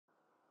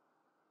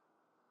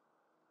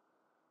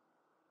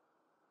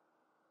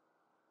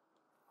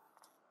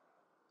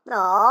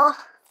Aw,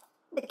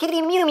 the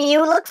kitty Mew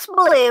Mew looks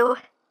blue.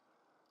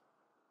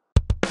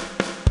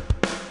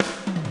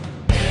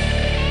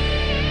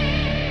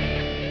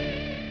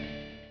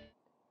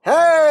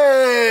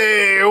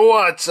 Hey,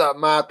 what's up,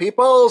 my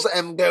peoples?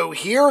 EmGo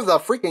here, the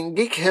freaking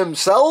geek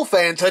himself,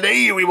 and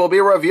today we will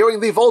be reviewing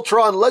the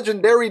Voltron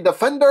Legendary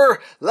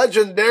Defender,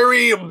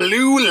 Legendary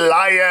Blue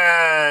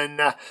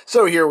Lion.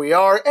 So here we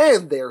are,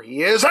 and there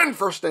he is, and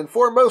first and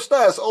foremost,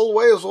 as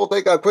always, we'll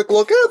take a quick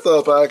look at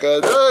the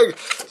packaging.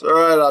 So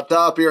right up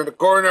top here in the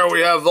corner,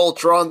 we have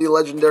Voltron, the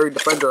Legendary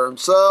Defender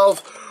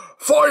himself.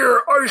 Fire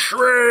Ice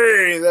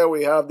Ray! There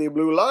we have the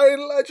Blue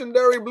Lion,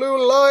 Legendary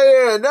Blue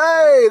Lion.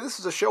 Hey, this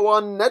is a show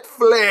on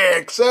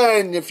Netflix.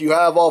 And if you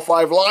have all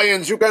 5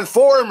 lions, you can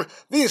form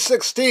the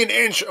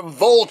 16-inch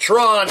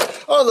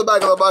Voltron. On the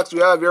back of the box,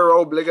 you have your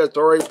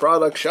obligatory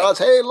product shots.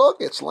 Hey, look,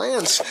 it's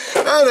Lance.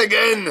 And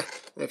again,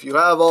 if you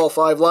have all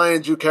 5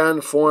 lions, you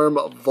can form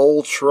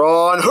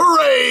Voltron.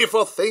 Hooray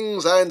for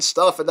things and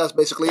stuff. And that's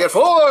basically it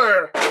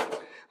for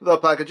the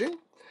packaging.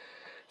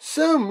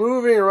 So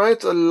moving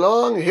right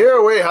along,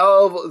 here we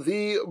have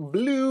the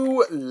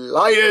Blue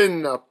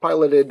Lion,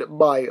 piloted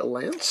by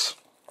Lance.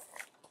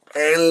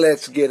 And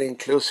let's get in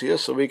close here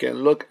so we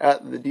can look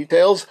at the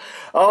details.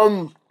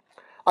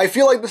 I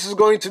feel like this is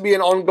going to be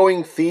an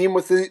ongoing theme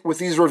with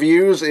these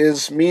reviews,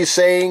 is me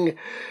saying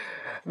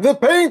the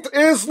paint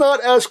is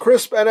not as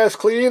crisp and as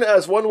clean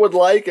as one would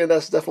like, and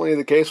that's definitely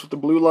the case with the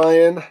Blue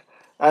Lion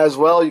as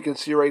well. You can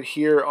see right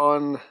here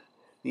on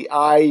the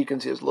eye, you can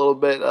see there's a little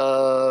bit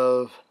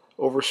of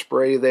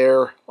overspray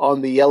there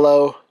on the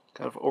yellow,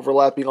 kind of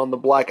overlapping on the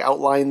black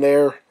outline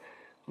there,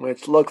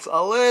 which looks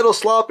a little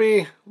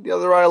sloppy. The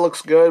other eye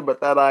looks good, but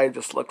that eye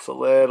just looks a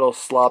little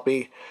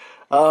sloppy.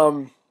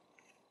 The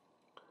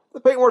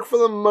paintwork for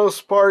the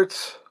most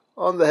part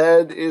on the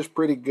head is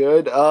pretty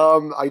good.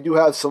 I do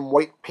have some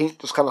white paint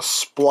just kind of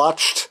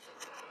splotched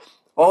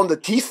on the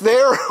teeth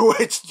there,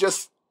 which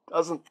just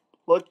doesn't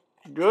look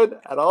good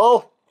at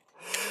all.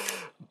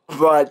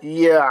 But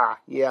yeah,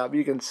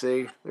 you can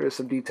see there's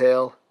some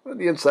detail on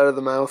the inside of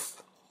the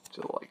mouth,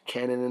 just like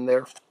cannon in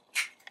there.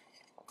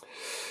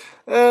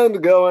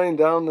 And going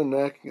down the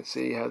neck, you can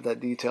see you have that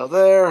detail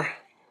there.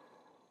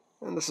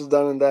 And this is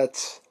done in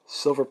that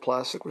silver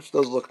plastic, which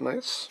does look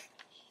nice.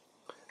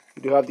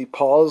 You do have the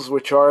paws,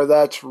 which are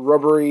that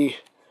rubbery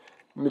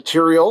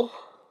material,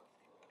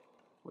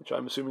 which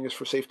I'm assuming is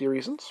for safety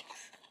reasons.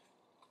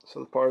 So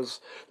the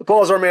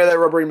paws are made of that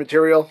rubbery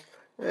material.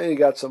 And you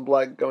got some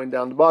black going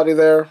down the body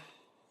there.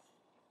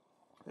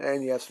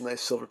 And you have some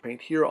nice silver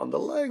paint here on the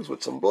legs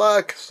with some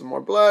black, some more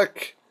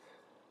black,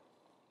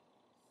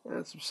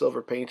 and some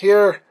silver paint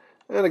here.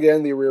 And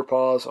again, the rear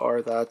paws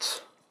are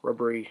that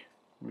rubbery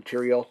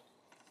material.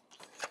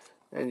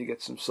 And you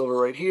get some silver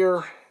right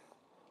here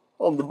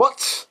on the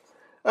butts.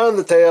 And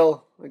the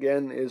tail,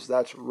 again, is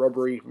that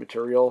rubbery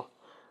material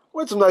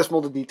with some nice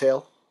molded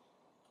detail.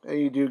 And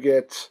you do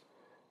get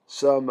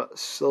some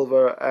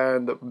silver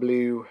and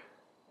blue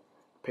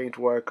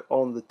paintwork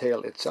on the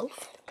tail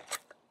itself.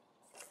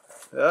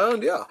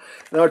 And yeah,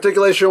 now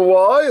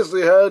articulation-wise,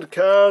 the head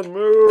can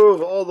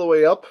move all the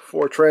way up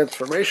for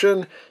transformation.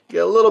 You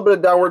get a little bit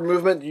of downward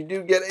movement. You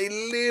do get a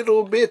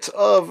little bit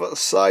of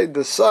side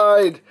to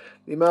side.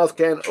 The mouth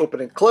can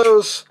open and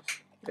close.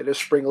 It is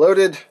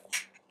spring-loaded.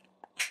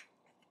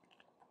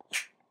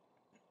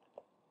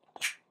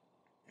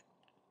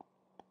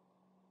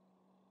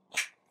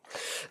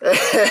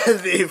 And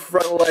the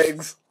front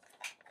legs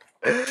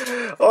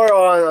are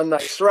on a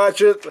nice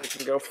ratchet. They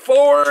can go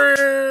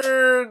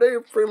forward. They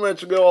pretty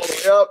much go all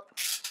the way up.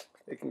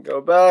 They can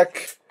go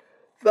back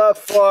that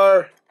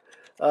far.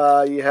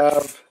 You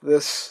have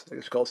this, I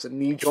guess you call this a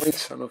knee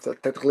joint. I don't know if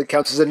that technically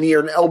counts as a knee or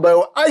an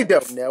elbow. I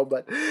don't know,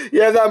 but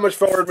you have that much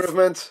forward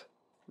movement,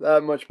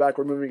 that much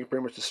backward movement. You can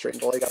pretty much just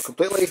straighten the leg out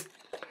completely.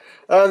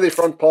 And the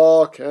front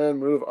paw can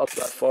move up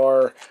that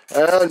far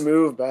and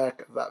move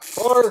back that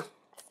far.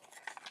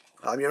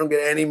 You don't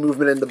get any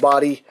movement in the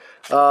body.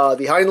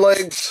 The hind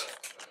legs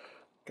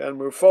can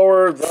move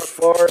forward that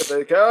far.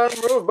 They can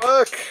move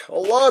back a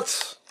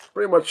lot.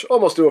 Pretty much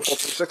almost do a full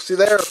 360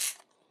 there.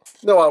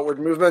 No outward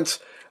movement.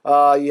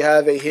 You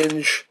have a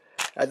hinge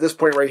at this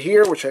point right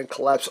here, which can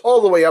collapse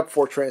all the way up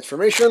for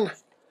transformation.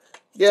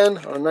 Again,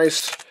 on a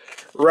nice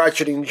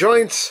ratcheting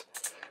joint.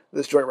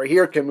 This joint right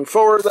here can move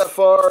forward that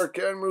far,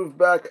 can move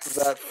back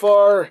that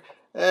far.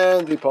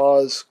 And the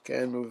paws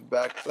can move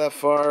back that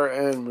far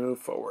and move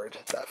forward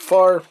that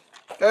far.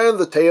 And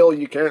the tail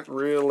you can't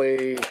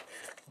really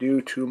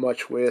do too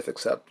much with,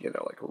 except,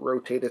 like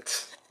rotate it.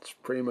 It's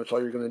pretty much all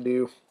you're going to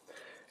do.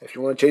 If you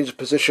want to change the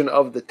position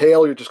of the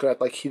tail, you're just going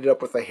to have to heat it up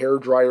with a hair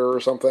dryer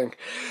or something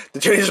to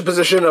change the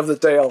position of the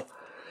tail.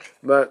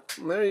 But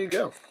there you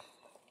go.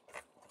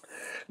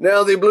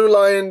 Now the Blue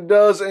Lion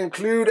does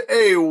include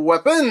a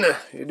weapon.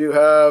 You do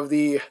have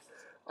the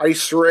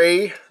Ice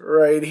Ray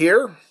right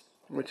here,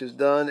 which is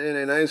done in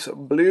a nice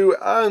blue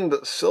and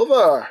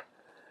silver.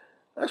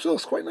 Actually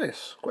looks quite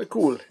nice, quite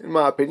cool, in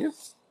my opinion.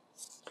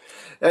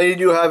 And you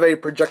do have a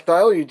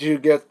projectile. You do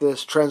get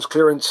this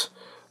transparent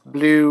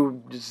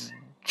blue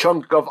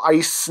chunk of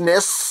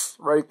iceness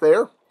right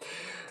there.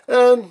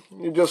 And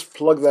you just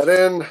plug that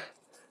in.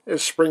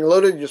 It's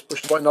spring-loaded. You just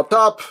push the button up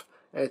top.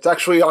 And it's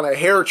actually on a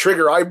hair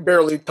trigger. I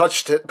barely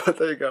touched it, but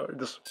there you go. It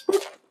just,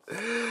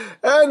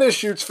 and it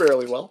shoots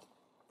fairly well.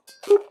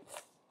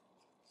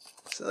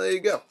 So there you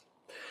go.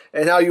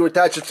 And how you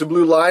attach it to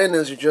Blue Lion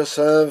is you just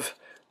have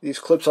these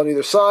clips on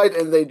either side,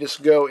 and they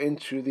just go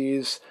into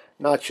these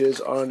notches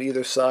on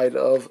either side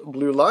of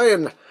Blue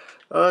Lion.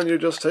 And you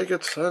just take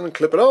it and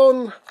clip it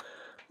on,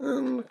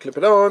 and clip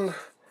it on,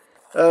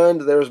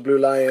 and there's Blue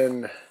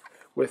Lion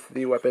with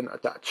the weapon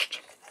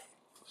attached.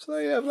 So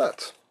there you have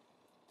that.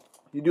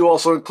 You do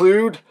also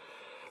include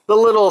the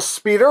little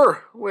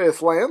speeder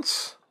with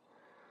Lance,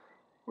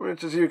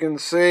 which, as you can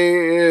see,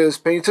 is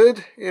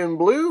painted in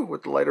blue,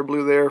 with the lighter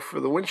blue there for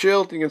the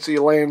windshield. You can see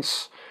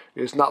Lance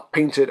is not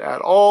painted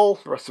at all.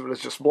 The rest of it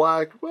is just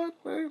black, but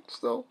it's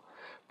still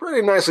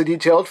pretty nicely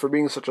detailed for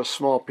being such a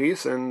small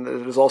piece, and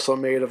it is also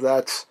made of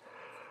that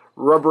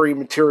rubbery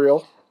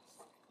material.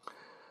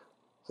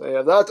 So you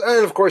have that,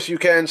 and of course you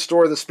can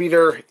store the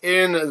speeder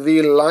in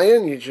the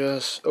Lion. You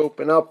just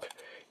open up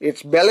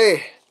its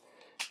belly,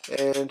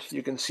 and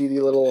you can see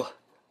the little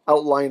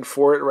outline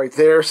for it right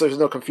there, so there's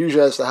no confusion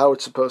as to how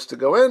it's supposed to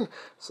go in.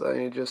 So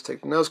you just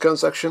take the nose cone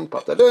section,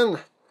 pop that in,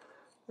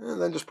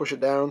 and then just push it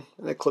down,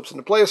 and it clips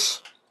into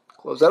place.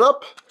 Close that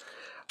up,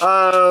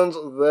 and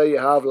there you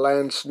have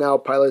Lance now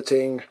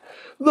piloting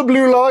the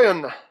Blue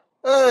Lion.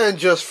 And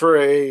just for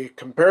a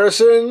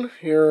comparison,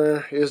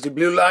 here is the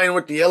Blue Lion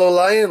with the Yellow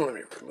Lion. Let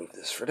me remove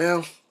this for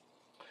now,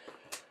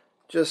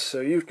 just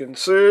so you can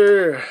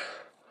see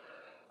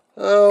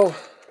how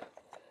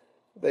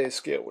they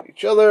scale with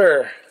each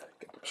other.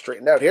 Get them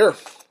straightened out here.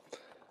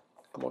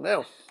 Come on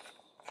now.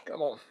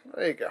 Come on.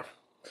 There you go.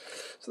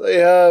 So they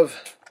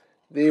have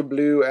the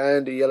Blue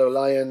and the Yellow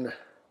Lion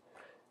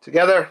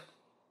together.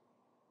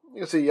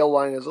 You can see Yellow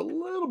Lion is a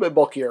little bit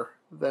bulkier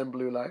than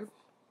Blue Lion.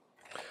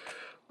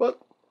 But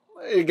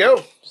there you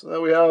go. So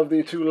now we have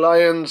the two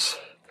lions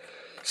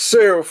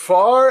so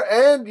far,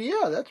 and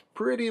yeah, that's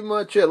pretty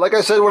much it. Like I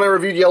said, when I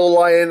reviewed Yellow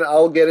Lion,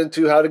 I'll get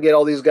into how to get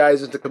all these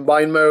guys into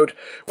combined mode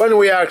when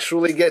we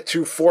actually get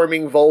to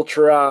forming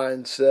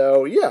Voltron.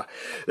 So yeah,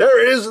 there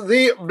is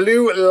the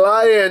Blue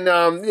Lion.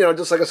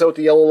 Just like I said with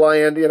the Yellow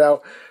Lion,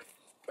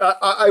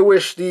 I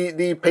wish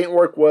the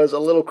paintwork was a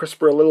little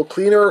crisper, a little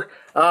cleaner.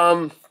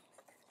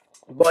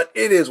 But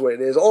it is what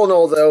it is. All in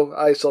all, though,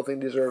 I still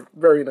think these are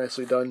very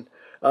nicely done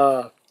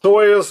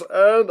toys,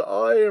 and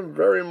I am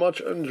very much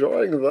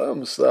enjoying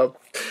them. So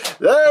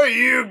there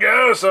you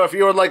go. So if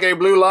you would like a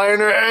Blue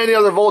Lion or any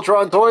other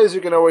Voltron toys,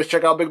 you can always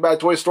check out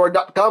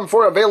BigBadToyStore.com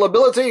for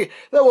availability.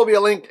 There will be a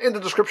link in the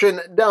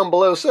description down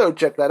below, so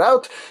check that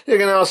out. You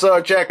can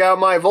also check out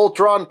my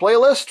Voltron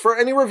playlist for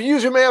any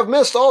reviews you may have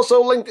missed,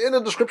 also linked in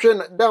the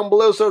description down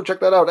below, so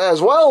check that out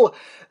as well.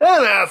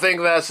 And I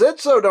think that's it,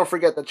 so don't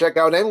forget to check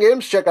out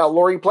EmGo's, check out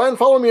Lori Plan,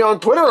 follow me on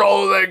Twitter,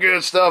 all that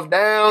good stuff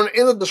down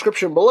in the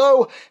description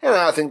below, and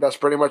I think that's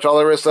pretty much all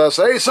there is to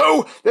say.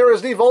 So, there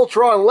is the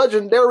Voltron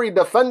Legendary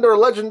Defender,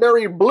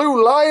 Legendary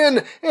Blue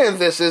Lion, and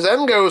this is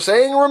EmGo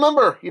saying,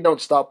 remember, you don't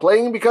stop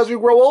playing because you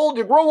grow old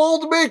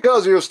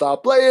because you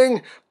stop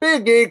playing. Be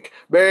geek,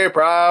 be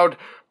proud,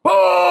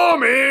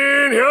 boom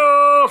in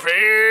your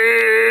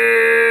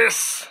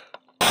face!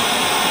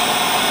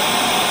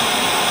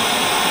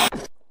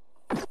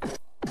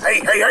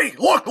 Hey,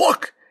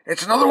 look!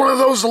 It's another one of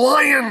those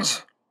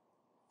lions!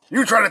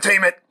 You try to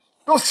tame it.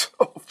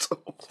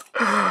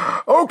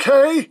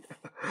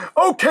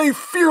 Okay,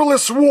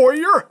 fearless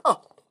warrior.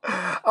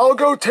 I'll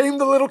go tame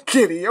the little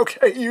kitty,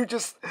 okay? You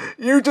just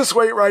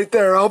wait right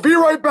there. I'll be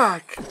right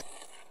back.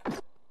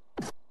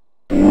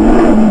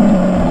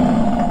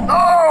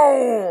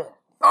 Oh,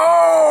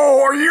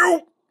 are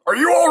you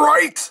all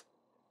right?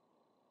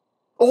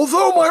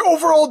 Although my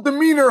overall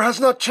demeanor has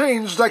not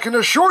changed, I can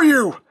assure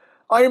you,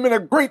 I am in a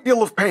great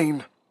deal of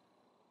pain.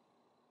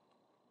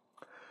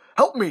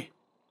 Help me.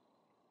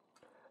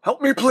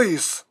 Help me,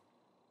 please.